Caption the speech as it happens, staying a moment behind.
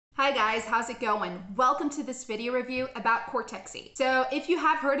Hi guys, how's it going? Welcome to this video review about Cortexi. So if you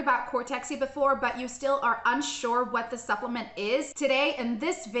have heard about Cortexi before, but you still are unsure what the supplement is, today in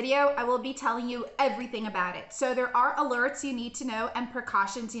this video, I will be telling you everything about it. So there are alerts you need to know and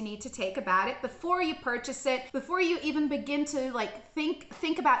precautions you need to take about it before you purchase it, before you even begin to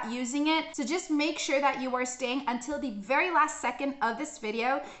think about using it. So just make sure that you are staying until the very last second of this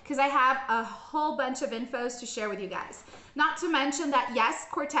video, because I have a whole bunch of infos to share with you guys. Not to mention that yes,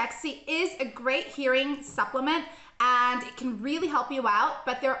 Cortexi is a great hearing supplement and it can really help you out,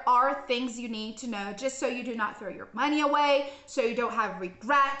 but there are things you need to know just so you do not throw your money away, so you don't have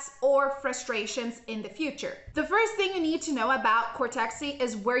regrets or frustrations in the future. The first thing you need to know about Cortexi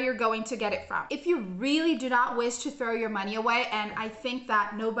is where you're going to get it from. If you really do not wish to throw your money away, and I think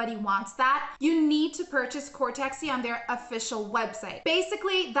that nobody wants that, you need to purchase Cortexi on their official website.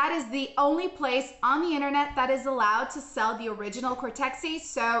 Basically, that is the only place on the internet that is allowed to sell the original Cortexi,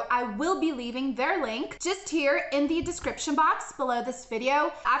 so I will be leaving their link just here in the description box below this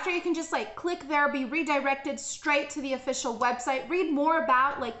video. After, you can just click there, be redirected straight to the official website, read more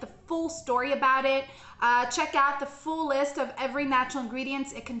about the full story about it, check out the full list of every natural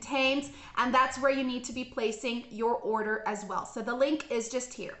ingredients it contains, and that's where you need to be placing your order as well. So the link is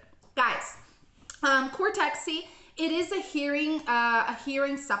just here. Guys, Cortexi, it is a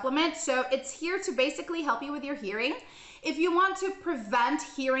hearing supplement, so it's here to basically help you with your hearing. If you want to prevent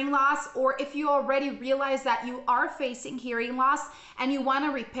hearing loss, or if you already realize that you are facing hearing loss and you want to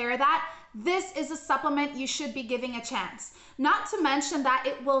repair that, this is a supplement you should be giving a chance. Not to mention that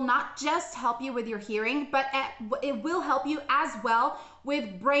it will not just help you with your hearing, but it will help you as well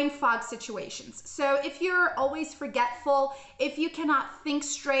with brain fog situations. So if you're always forgetful, if you cannot think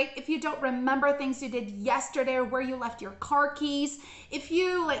straight, if you don't remember things you did yesterday or where you left your car keys, if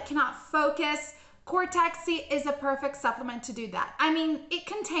you cannot focus, Cortexi is a perfect supplement to do that. I mean, it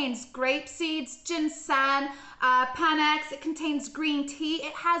contains grape seeds, ginseng, Panax, it contains green tea.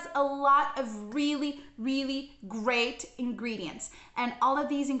 It has a lot of really, really great ingredients. And all of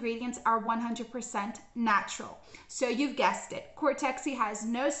these ingredients are 100% natural. So you've guessed it, Cortexi has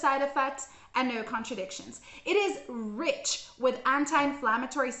no side effects and no contradictions. It is rich with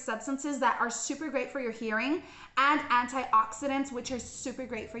anti-inflammatory substances that are super great for your hearing and antioxidants, which are super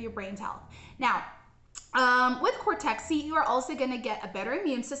great for your brain's health. Now, with Cortexi, you are also going to get a better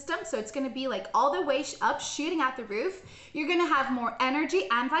immune system. So it's going to be all the way up, shooting at the roof. You're going to have more energy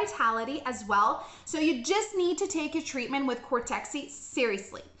and vitality as well. So you just need to take your treatment with Cortexi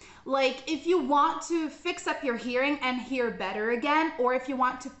seriously. If you want to fix up your hearing and hear better again, or if you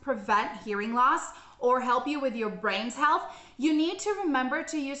want to prevent hearing loss or help you with your brain's health, you need to remember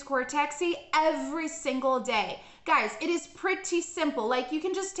to use Cortexi every single day. Guys, it is pretty simple. You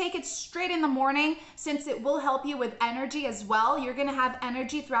can just take it straight in the morning, since it will help you with energy as well. You're gonna have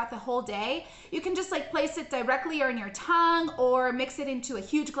energy throughout the whole day. You can just place it directly on your tongue or mix it into a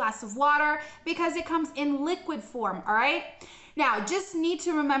huge glass of water, because it comes in liquid form, all right? Now, just need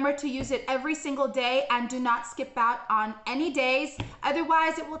to remember to use it every single day and do not skip out on any days.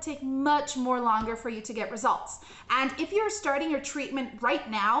 Otherwise, it will take much more longer for you to get results. And if you're starting your treatment right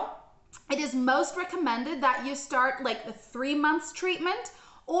now, it is most recommended that you start the 3 months treatment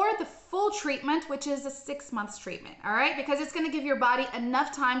or the full treatment, which is a 6 months treatment, all right? Because it's gonna give your body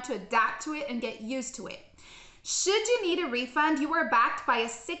enough time to adapt to it and get used to it. Should you need a refund, you are backed by a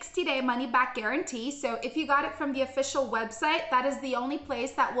 60-day money-back guarantee. So if you got it from the official website, that is the only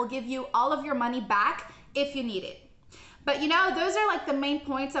place that will give you all of your money back if you need it. But those are the main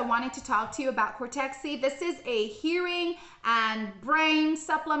points I wanted to talk to you about Cortexi. This is a hearing and brain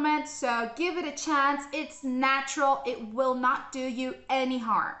supplement, so give it a chance. It's natural. It will not do you any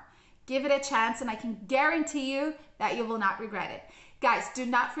harm. Give it a chance, and I can guarantee you that you will not regret it. Guys, do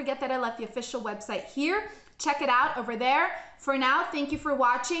not forget that I left the official website here. Check it out over there. For now, thank you for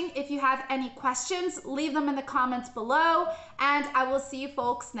watching. If you have any questions, leave them in the comments below, and I will see you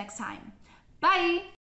folks next time. Bye.